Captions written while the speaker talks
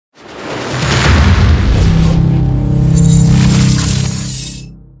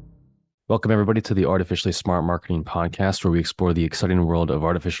Welcome, everybody, to the Artificially Smart Marketing Podcast, where we explore the exciting world of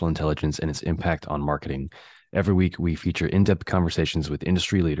artificial intelligence and its impact on marketing. Every week, we feature in-depth conversations with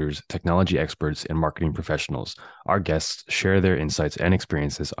industry leaders, technology experts, and marketing professionals. Our guests share their insights and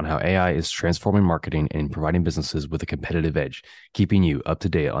experiences on how AI is transforming marketing and providing businesses with a competitive edge, keeping you up to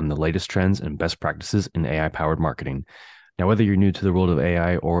date on the latest trends and best practices in AI-powered marketing. Now, whether you're new to the world of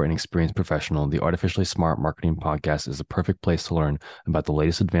AI or an experienced professional, the Artificially Smart Marketing Podcast is the perfect place to learn about the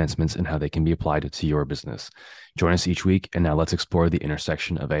latest advancements and how they can be applied to your business. Join us each week, and now let's explore the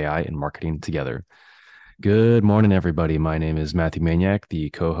intersection of AI and marketing together. Good morning, everybody. My name is Matthew Maniac,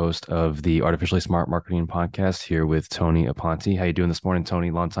 the co-host of the Artificially Smart Marketing Podcast, here with Tony Aponte. How you doing this morning, Tony?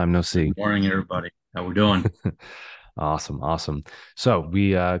 Long time no see. Good morning, everybody. How we doing? Awesome. So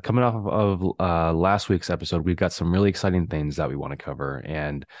we coming off of last week's episode, we've got some really exciting things that we want to cover.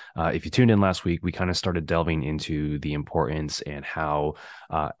 And if you tuned in last week, we kind of started delving into the importance and how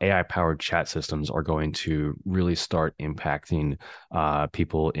AI-powered chat systems are going to really start impacting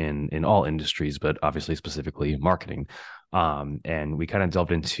people in all industries, but obviously specifically marketing. And we kind of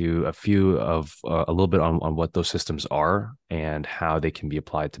delved into a little bit on what those systems are and how they can be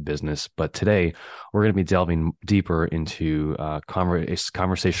applied to business. But today, we're going to be delving deeper into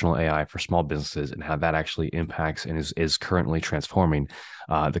conversational AI for small businesses and how that actually impacts and is currently transforming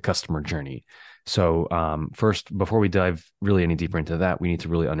the customer journey. So, first, before we dive really any deeper into that, we need to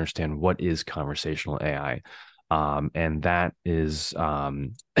really understand what is conversational AI. And that is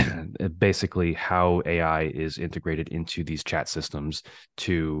basically how AI is integrated into these chat systems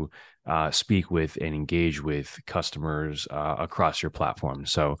to speak with and engage with customers across your platform.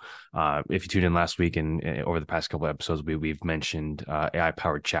 So, if you tuned in last week and over the past couple of episodes, we've mentioned AI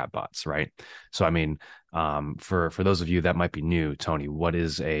powered chatbots, right? So, I mean, for those of you that might be new, Tony, what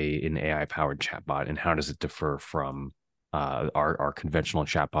is an AI powered chatbot, and how does it differ from our conventional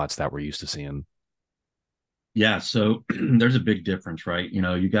chatbots that we're used to seeing? Yeah, so there's a big difference, right?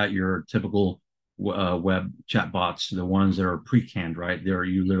 You got your typical web chat bots, the ones that are pre-canned, right? There,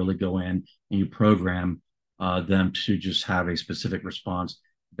 you literally go in and you program them to just have a specific response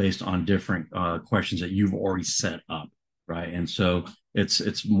based on different questions that you've already set up, right? And so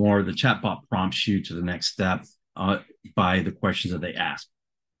it's more the chatbot prompts you to the next step by the questions that they ask.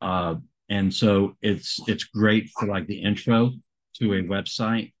 Uh, and so it's great for like the intro to a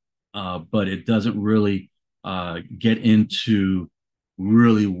website, but it doesn't really get into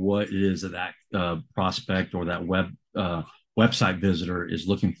really what it is that prospect or that website visitor is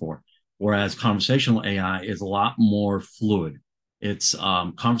looking for. Whereas conversational AI is a lot more fluid. It's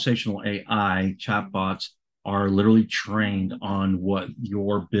conversational AI chatbots are literally trained on what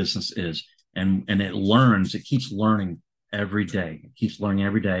your business is, and it keeps learning every day. It keeps learning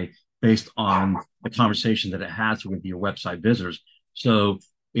every day based on the conversation that it has with your website visitors. So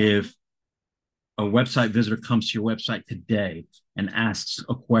if a website visitor comes to your website today and asks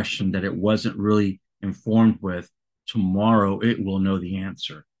a question that it wasn't really informed with, tomorrow it will know the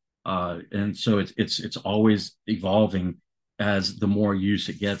answer. And so it's always evolving as the more use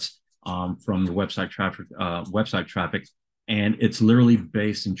it gets from the website traffic, and it's literally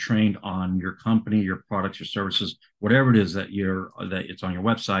based and trained on your company, your products, your services, whatever it is that it's on your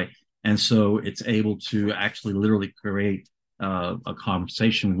website. And so it's able to actually literally create a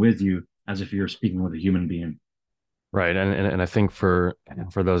conversation with you as if you're speaking with a human being. Right. And I think for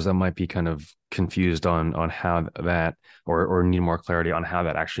those that might be kind of confused on how that or need more clarity on how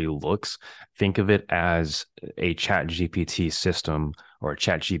that actually looks, think of it as a chat GPT system or a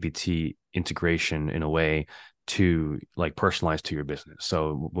chat GPT integration in a way to like personalize to your business.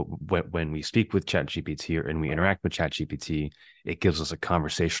 So when we speak with chat GPT and we interact with chat GPT, it gives us a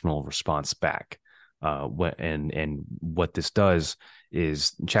conversational response back. And what this does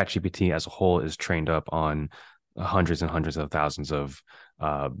is ChatGPT as a whole is trained up on hundreds and hundreds of thousands of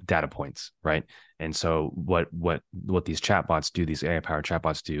data points, right? And so what these chatbots do, these AI powered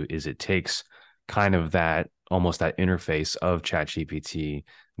chatbots do, is it takes kind of that almost that interface of ChatGPT,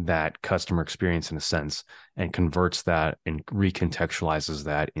 that customer experience in a sense, and converts that and recontextualizes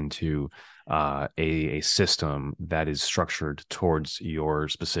that into a system that is structured towards your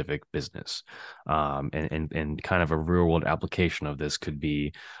specific business. And kind of a real world application of this could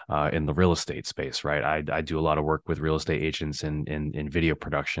be in the real estate space, right? I do a lot of work with real estate agents in video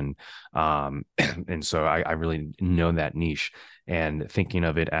production. And so I really know that niche, and thinking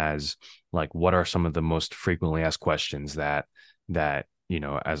of it as like, what are some of the most frequently asked questions that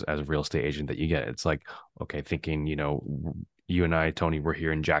as a real estate agent that you get? It's like, okay, thinking, you and I, Tony, we're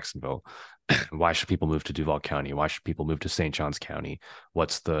here in Jacksonville. Why should people move to Duval County? Why should people move to St. Johns County?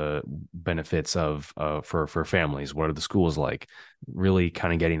 What's the benefits of for families? What are the schools like? Really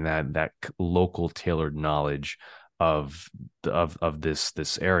kind of getting that local tailored knowledge of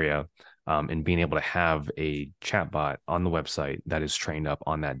this area, and being able to have a chatbot on the website that is trained up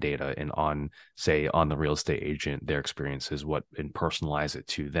on that data and on, say, on the real estate agent, their experiences, what, and personalize it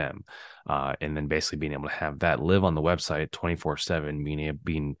to them, and then basically being able to have that live on the website 24/7,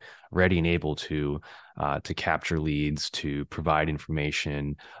 being ready and able to capture leads, to provide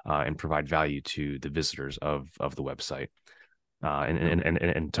information, and provide value to the visitors of the website.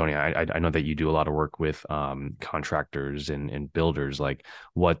 And Tony, I know that you do a lot of work with contractors and builders. Like,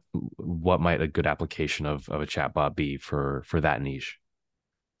 what might a good application of a chatbot be for that niche?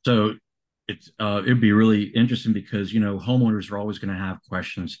 So it'd be really interesting because homeowners are always going to have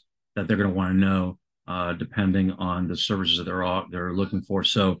questions that they're going to want to know depending on the services that they're looking for.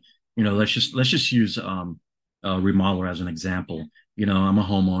 So let's just use a remodeler as an example. I'm a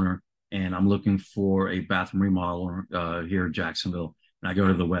homeowner and I'm looking for a bathroom remodeler here in Jacksonville, and I go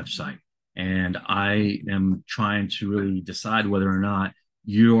to the website and I am trying to really decide whether or not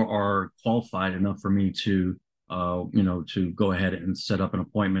you are qualified enough for me to go ahead and set up an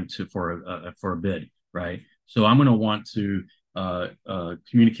appointment for a bid, right? So I'm going to want to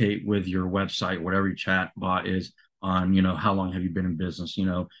communicate with your website, whatever your chat bot is, on how long have you been in business?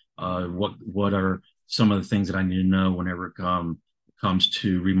 What are some of the things that I need to know whenever comes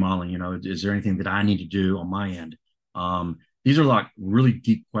to remodeling? Is there anything that I need to do on my end? These are like really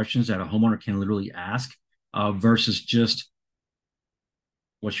deep questions that a homeowner can literally ask versus just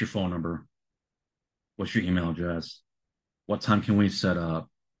what's your phone number? What's your email address? What time can we set up?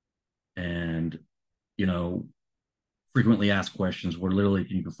 And, you know, frequently asked questions where literally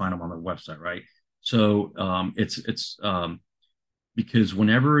you can find them on the website, right? So it's because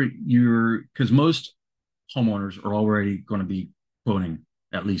because most homeowners are already going to be quoting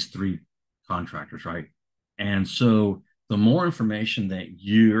at least three contractors, right? And so the more information that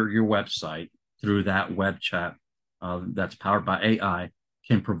your website through that web chat that's powered by AI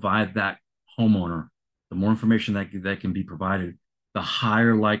can provide that homeowner, the more information that can be provided, the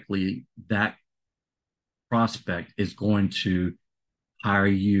higher likely that prospect is going to hire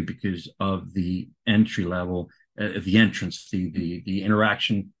you because of the entry level, the entrance, the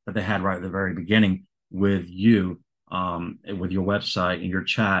interaction that they had right at the very beginning with you, with your website and your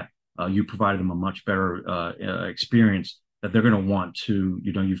chat. You provided them a much better experience that they're going to want to.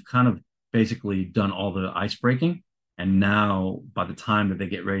 You've kind of basically done all the ice breaking, and now by the time that they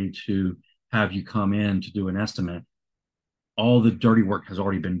get ready to have you come in to do an estimate, all the dirty work has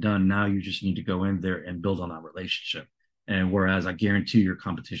already been done. Now you just need to go in there and build on that relationship. And whereas I guarantee your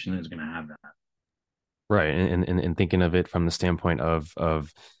competition is going to have that. Right. And thinking of it from the standpoint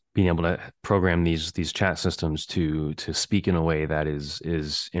of being able to program these chat systems to speak in a way that is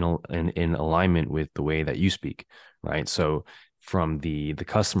in alignment with the way that you speak, right? So from the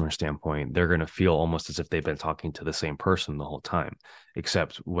customer standpoint, they're going to feel almost as if they've been talking to the same person the whole time,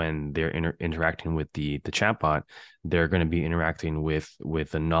 except when they're interacting with the chatbot, they're going to be interacting with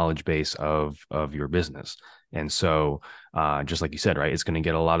a knowledge base of your business. And so, just like you said, right, it's going to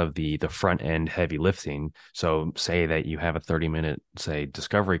get a lot of the front end heavy lifting. So, say that you have a 30-minute, say,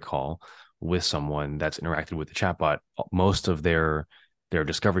 discovery call with someone that's interacted with the chatbot, most of their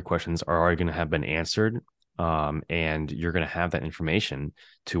discovery questions are already going to have been answered, and you're going to have that information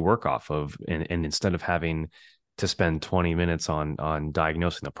to work off of. And instead of having to spend 20 minutes on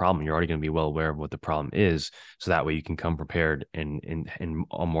diagnosing the problem, you're already going to be well aware of what the problem is. So that way you can come prepared and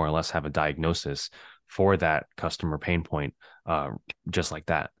more or less have a diagnosis for that customer pain point, just like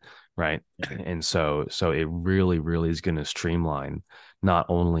that. Right. And so it really is going to streamline not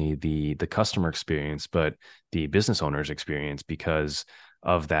only the customer experience, but the business owner's experience, because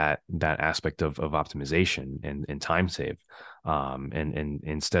of that aspect of optimization and time save. And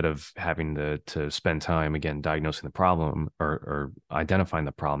instead of having to spend time again diagnosing the problem or identifying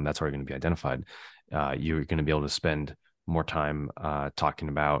the problem that's already going to be identified, you're going to be able to spend more time talking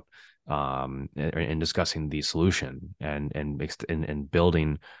about and discussing the solution and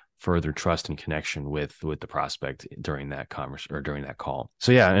building further trust and connection with the prospect during that converse or during that call.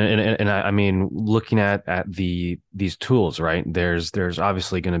 So yeah, and I mean, looking at these tools, right? There's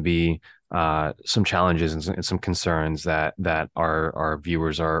obviously going to be some challenges and some concerns that our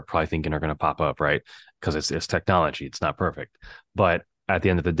viewers are probably thinking are going to pop up, right? Because it's technology, it's not perfect, but at the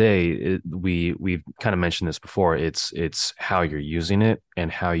end of the day, we've kind of mentioned this before. It's how you're using it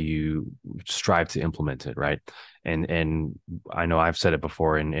and how you strive to implement it, right? And I know I've said it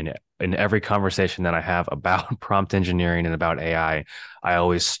before in every conversation that I have about prompt engineering and about AI, I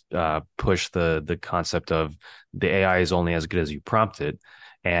always push the concept of the AI is only as good as you prompt it,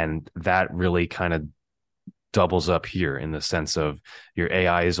 and that really kind of doubles up here in the sense of your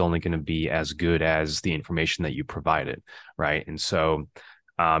AI is only going to be as good as the information that you provide it, right? And so,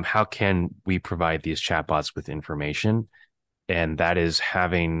 how can we provide these chatbots with information? And that is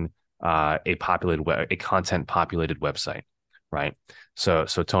having a content populated website, right? So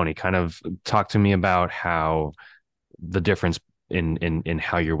Tony, kind of talk to me about how the difference in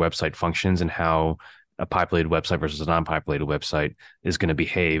how your website functions and how a populated website versus a non-populated website is going to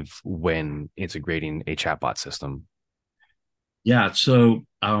behave when integrating a chatbot system. Yeah, so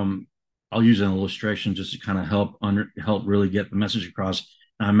I'll use an illustration just to kind of help really get the message across.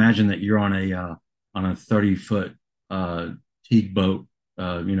 I imagine that you're on a 30-foot teak boat,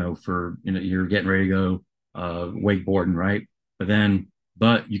 for you're getting ready to go wakeboarding, right?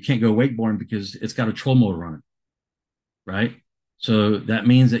 But you can't go wakeboarding because it's got a troll motor on it, right? So that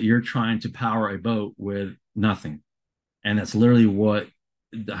means that you're trying to power a boat with nothing. And that's literally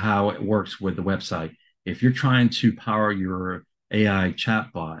how it works with the website. If you're trying to power your AI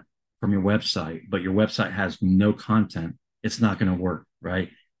chatbot from your website, but your website has no content, it's not going to work, right?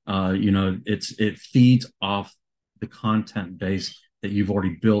 It feeds off the content base that you've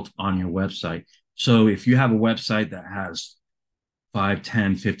already built on your website. So if you have a website that has 5,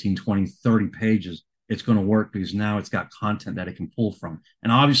 10, 15, 20, 30 pages, it's going to work because now it's got content that it can pull from.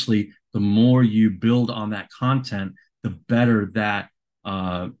 And obviously, the more you build on that content, the better that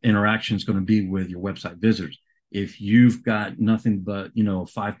interaction is going to be with your website visitors. If you've got nothing but, a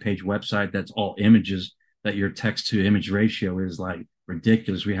 5-page website that's all images, that your text to image ratio is like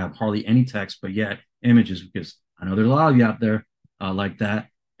ridiculous. We have hardly any text, but yet images, because I know there's a lot of you out there like that.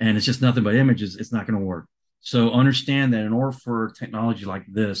 And it's just nothing but images. It's not going to work. So understand that in order for technology like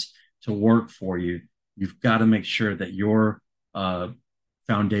this to work for you, you've got to make sure that your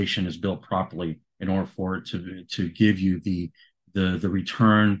foundation is built properly in order for it to give you the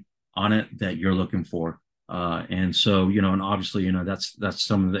return on it that you're looking for. And so, and obviously, that's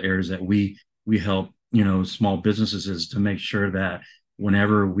some of the areas that we help, small businesses, is to make sure that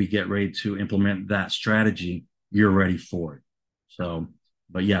whenever we get ready to implement that strategy, you're ready for it. So,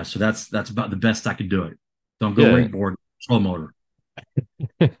 but yeah, so that's about the best I could do it. Don't go Yeah. wakeboard, slow motor.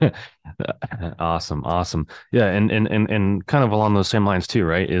 Awesome, awesome. Yeah, and kind of along those same lines too,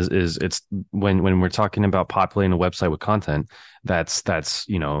 right? Is it's when we're talking about populating a website with content that's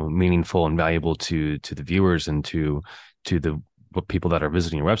meaningful and valuable to the viewers and to the people that are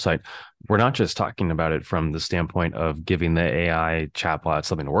visiting your website. We're not just talking about it from the standpoint of giving the AI chatbot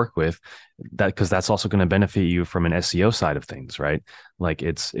something to work with, that because that's also going to benefit you from an SEO side of things, right? Like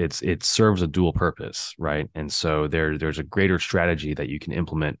it serves a dual purpose, right? And so there's a greater strategy that you can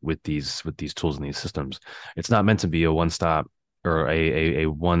implement with these tools and these systems. It's not meant to be a one stop or a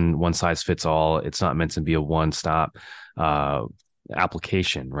one size fits all. It's not meant to be a one stop uh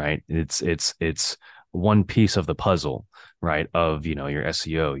application, right? It's one piece of the puzzle, right? Of your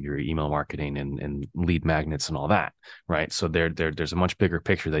SEO, your email marketing, and lead magnets and all that, right? So there's a much bigger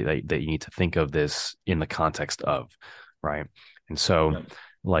picture that you need to think of this in the context of, right? And so, Yeah.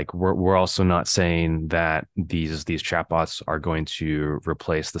 like, we're also not saying that these chatbots are going to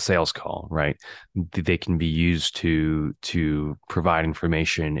replace the sales call, right? They can be used to provide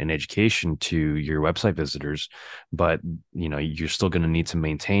information and education to your website visitors, but you're still going to need to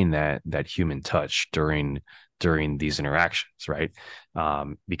maintain that human touch during these interactions, right?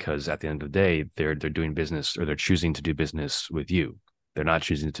 Because at the end of the day, they're doing business, or they're choosing to do business with you. They're not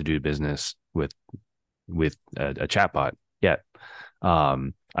choosing to do business with a chatbot yet. I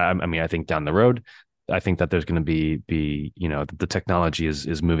mean, I think down the road, I think that there's going to be the technology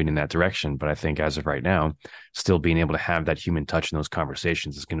is moving in that direction, but I think as of right now, still being able to have that human touch in those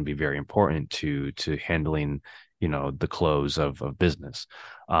conversations is going to be very important to handling the close of business.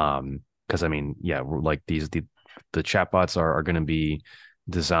 Because I mean, yeah, we're like the chatbots are going to be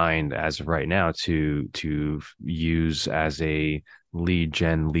designed as of right now to use as a lead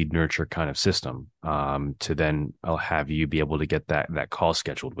gen, lead nurture kind of system, to then I'll have you be able to get that call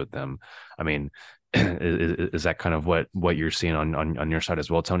scheduled with them. I mean, is that kind of what you're seeing on your side as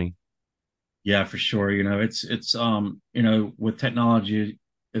well, Tony? Yeah, for sure. With technology,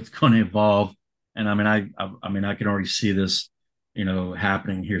 it's going to evolve, and I mean, I can already see this,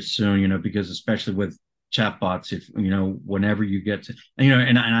 happening here soon. Because especially with chatbots, if whenever you get to,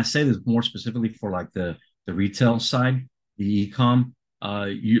 and I say this more specifically for like the retail side, the e-com.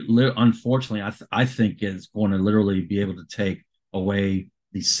 unfortunately, I think it's going to literally be able to take away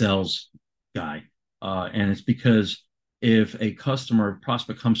the sales guy, and it's because if a customer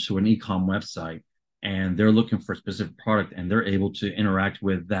prospect comes to an e-com website and they're looking for a specific product and they're able to interact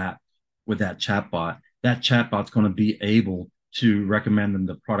with that chatbot, that chatbot's going to be able to recommend them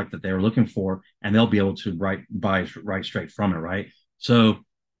the product that they're looking for, and they'll be able to buy right straight from it, right? So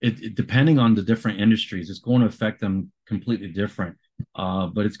depending on the different industries, it's going to affect them completely different.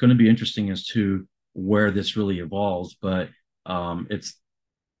 But it's going to be interesting as to where this really evolves. But it's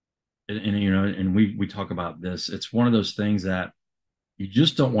and we talk about this. It's one of those things that you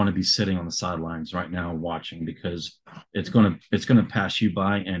just don't want to be sitting on the sidelines right now watching, because it's gonna pass you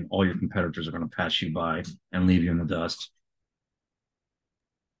by, and all your competitors are gonna pass you by and leave you in the dust.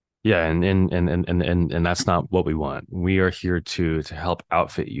 Yeah, and that's not what we want. We are here to help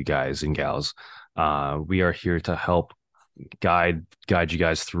outfit you guys and gals. We are here to help guide you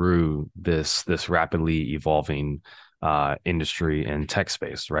guys through this rapidly evolving industry and tech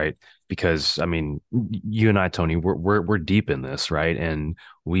space, right? Because I mean, you and I, Tony, we're deep in this, right? And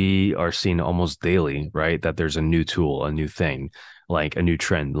we are seeing almost daily, right, that there's a new tool, a new thing, like a new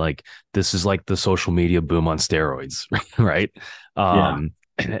trend. Like this is like the social media boom on steroids, right? Yeah,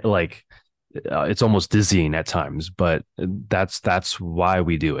 Like it's almost dizzying at times, but that's why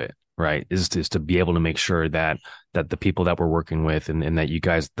we do it, right? Is to be able to make sure that the people that we're working with and that you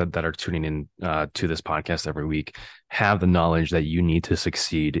guys that are tuning in to this podcast every week have the knowledge that you need to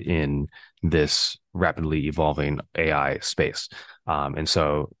succeed in this rapidly evolving AI space. And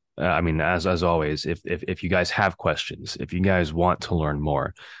so, I mean, as always, if you guys have questions, if you guys want to learn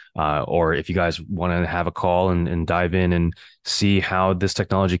more, or if you guys want to have a call and dive in and see how this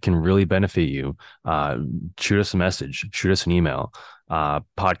technology can really benefit you, shoot us a message, shoot us an email,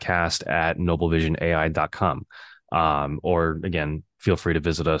 podcast at noblevisionai.com. Or again, feel free to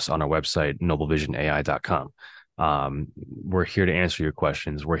visit us on our website, noblevisionai.com. We're here to answer your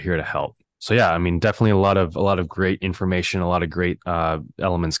questions. We're here to help. So yeah, I mean, definitely a lot of great information, a lot of great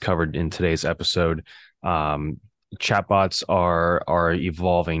elements covered in today's episode. Um, Chatbots are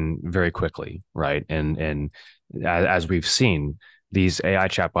evolving very quickly, right? And as we've seen, these AI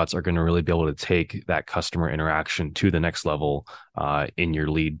chatbots are going to really be able to take that customer interaction to the next level in your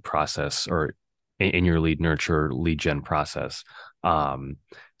lead process, or in your lead nurture, lead gen process. Um,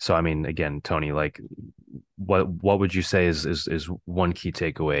 so I mean, again, Tony, like what would you say is one key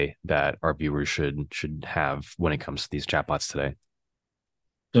takeaway that our viewers should have when it comes to these chatbots today?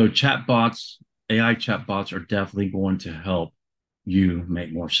 so chatbots, AI chatbots are definitely going to help you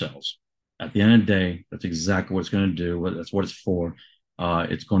make more sales. At the end of the day, that's exactly what it's going to do. That's what it's for.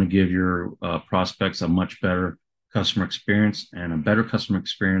 It's going to give your prospects a much better customer experience, and a better customer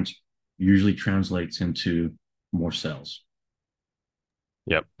experience usually translates into more sales.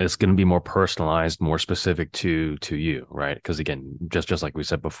 Yep, it's going to be more personalized, more specific to you, right? Because again, just like we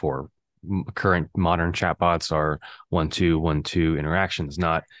said before, current modern chatbots are one-two interactions,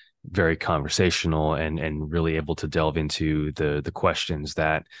 not very conversational and really able to delve into the questions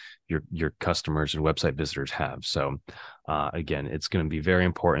that your customers and website visitors have. So again, it's going to be very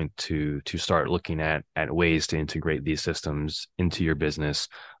important to start looking at ways to integrate these systems into your business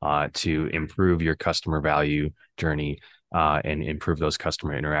to improve your customer value journey and improve those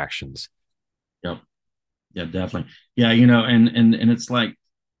customer interactions. Yep. Yeah, definitely. Yeah, and it's like,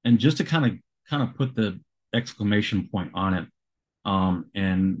 and just to kind of put the exclamation point on it.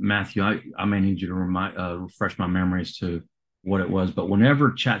 And Matthew, I may need you to refresh my memories to what it was, but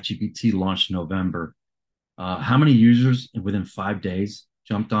whenever ChatGPT launched in November, how many users within 5 days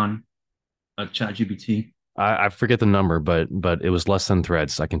jumped on ChatGPT? I forget the number, but it was less than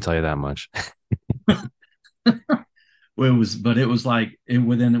Threads. I can tell you that much. It was like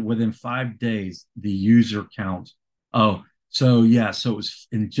within 5 days, the user count. Oh, so yeah, so it was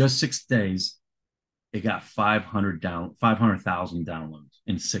in just 6 days, it got 500,000 downloads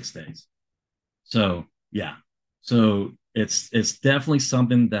in 6 days. So yeah, so it's definitely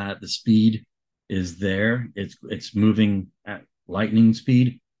something that the speed is there. It's moving at lightning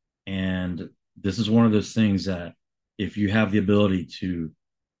speed, and this is one of those things that if you have the ability to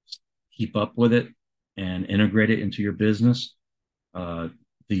keep up with it and integrate it into your business, uh,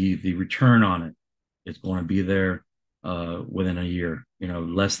 the return on it is going to be there within a year.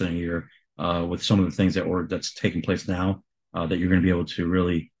 Less than a year, with some of the things that's taking place now, that you're going to be able to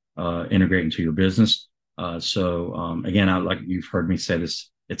really integrate into your business. Again, like you've heard me say this,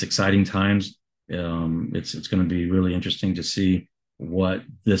 it's exciting times. It's going to be really interesting to see what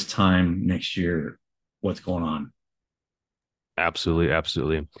this time next year, what's going on. Absolutely,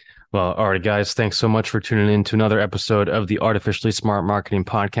 absolutely. Well, all right, guys, thanks so much for tuning in to another episode of the Artificially Smart Marketing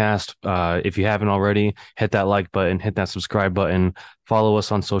Podcast. If you haven't already, hit that like button, hit that subscribe button, follow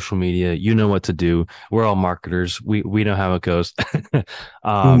us on social media. You know what to do. We're all marketers. We know how it goes. Do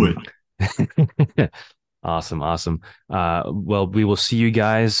um, it. awesome, awesome. Well, we will see you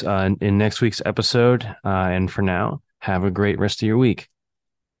guys in next week's episode. And for now, have a great rest of your week.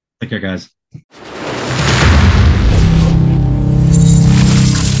 Take care, guys.